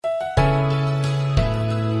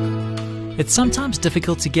It's sometimes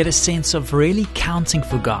difficult to get a sense of really counting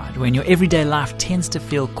for God when your everyday life tends to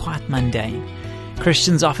feel quite mundane.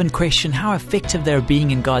 Christians often question how effective they're being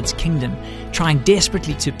in God's kingdom, trying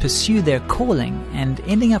desperately to pursue their calling and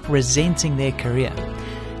ending up resenting their career.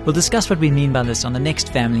 We'll discuss what we mean by this on the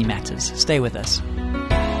next Family Matters. Stay with us.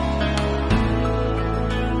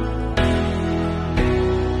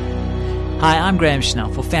 Hi, I'm Graham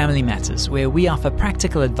Schnell for Family Matters, where we offer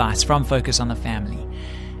practical advice from Focus on the Family.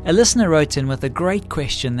 A listener wrote in with a great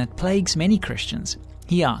question that plagues many Christians.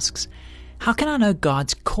 He asks, how can I know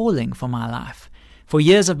God's calling for my life? For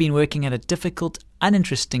years I've been working at a difficult,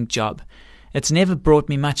 uninteresting job. It's never brought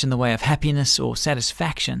me much in the way of happiness or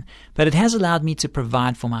satisfaction, but it has allowed me to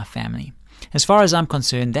provide for my family. As far as I'm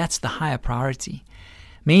concerned, that's the higher priority.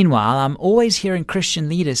 Meanwhile, I'm always hearing Christian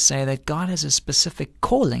leaders say that God has a specific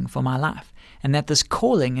calling for my life, and that this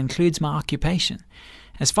calling includes my occupation.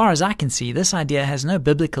 As far as I can see, this idea has no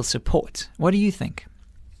biblical support. What do you think?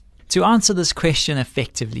 To answer this question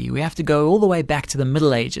effectively, we have to go all the way back to the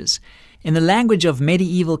Middle Ages. In the language of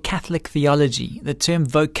medieval Catholic theology, the term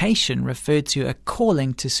vocation referred to a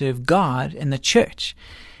calling to serve God in the church.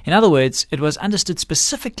 In other words, it was understood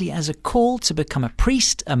specifically as a call to become a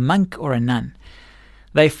priest, a monk, or a nun.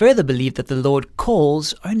 They further believed that the Lord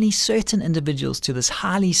calls only certain individuals to this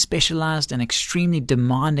highly specialized and extremely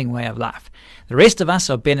demanding way of life. The rest of us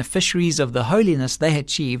are beneficiaries of the holiness they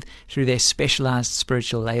achieved through their specialized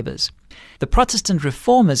spiritual labors. The Protestant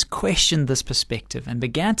reformers questioned this perspective and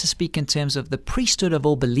began to speak in terms of the priesthood of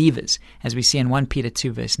all believers, as we see in 1 Peter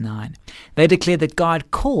 2 verse 9. They declared that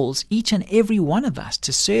God calls each and every one of us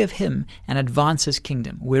to serve Him and advance His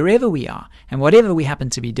kingdom, wherever we are and whatever we happen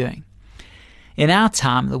to be doing. In our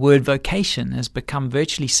time, the word vocation has become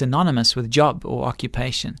virtually synonymous with job or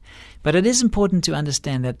occupation. But it is important to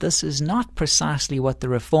understand that this is not precisely what the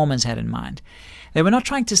reformers had in mind. They were not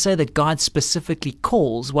trying to say that God specifically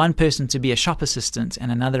calls one person to be a shop assistant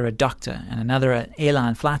and another a doctor and another an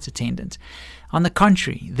airline flight attendant. On the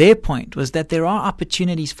contrary, their point was that there are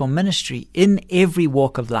opportunities for ministry in every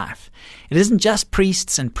walk of life. It isn't just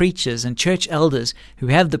priests and preachers and church elders who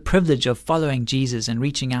have the privilege of following Jesus and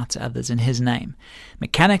reaching out to others in His name.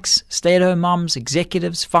 Mechanics, stay-at-home moms,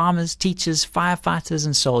 executives, farmers, teachers, firefighters,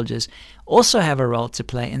 and soldiers also have a role to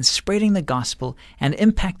play in spreading the gospel and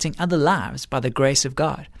impacting other lives by the grace of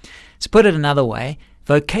God. To put it another way,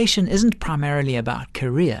 vocation isn't primarily about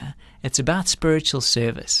career, it's about spiritual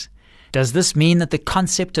service. Does this mean that the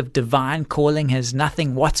concept of divine calling has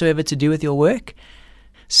nothing whatsoever to do with your work?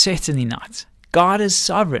 Certainly not. God is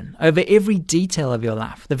sovereign over every detail of your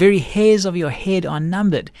life. The very hairs of your head are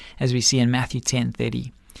numbered, as we see in Matthew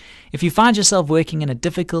 10:30. If you find yourself working in a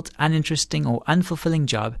difficult, uninteresting, or unfulfilling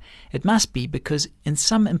job, it must be because in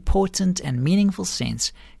some important and meaningful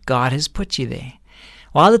sense, God has put you there.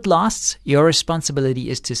 While it lasts, your responsibility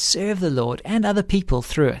is to serve the Lord and other people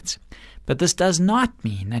through it. But this does not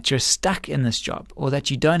mean that you're stuck in this job or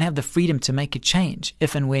that you don't have the freedom to make a change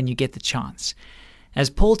if and when you get the chance. As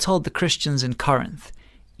Paul told the Christians in Corinth,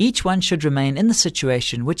 each one should remain in the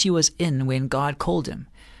situation which he was in when God called him.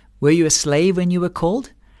 Were you a slave when you were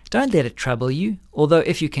called? Don't let it trouble you, although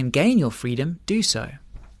if you can gain your freedom, do so.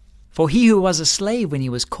 For he who was a slave when he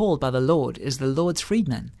was called by the Lord is the Lord's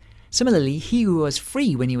freedman. Similarly, he who was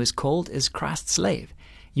free when he was called is Christ's slave.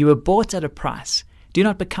 You were bought at a price. Do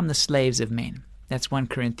not become the slaves of men. That's 1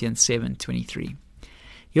 Corinthians 7:23.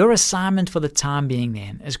 Your assignment for the time being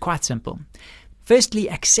then is quite simple. Firstly,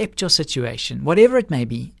 accept your situation, whatever it may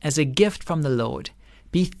be, as a gift from the Lord.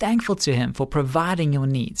 Be thankful to Him for providing your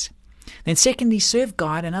needs. Then secondly, serve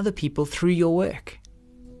God and other people through your work.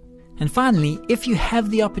 And finally, if you have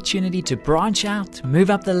the opportunity to branch out, move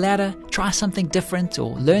up the ladder, try something different,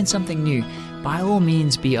 or learn something new, by all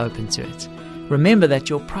means be open to it. Remember that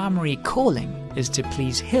your primary calling is to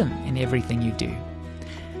please Him in everything you do.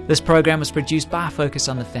 This program was produced by Focus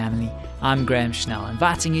on the Family. I'm Graham Schnell,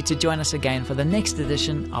 inviting you to join us again for the next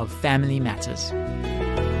edition of Family Matters.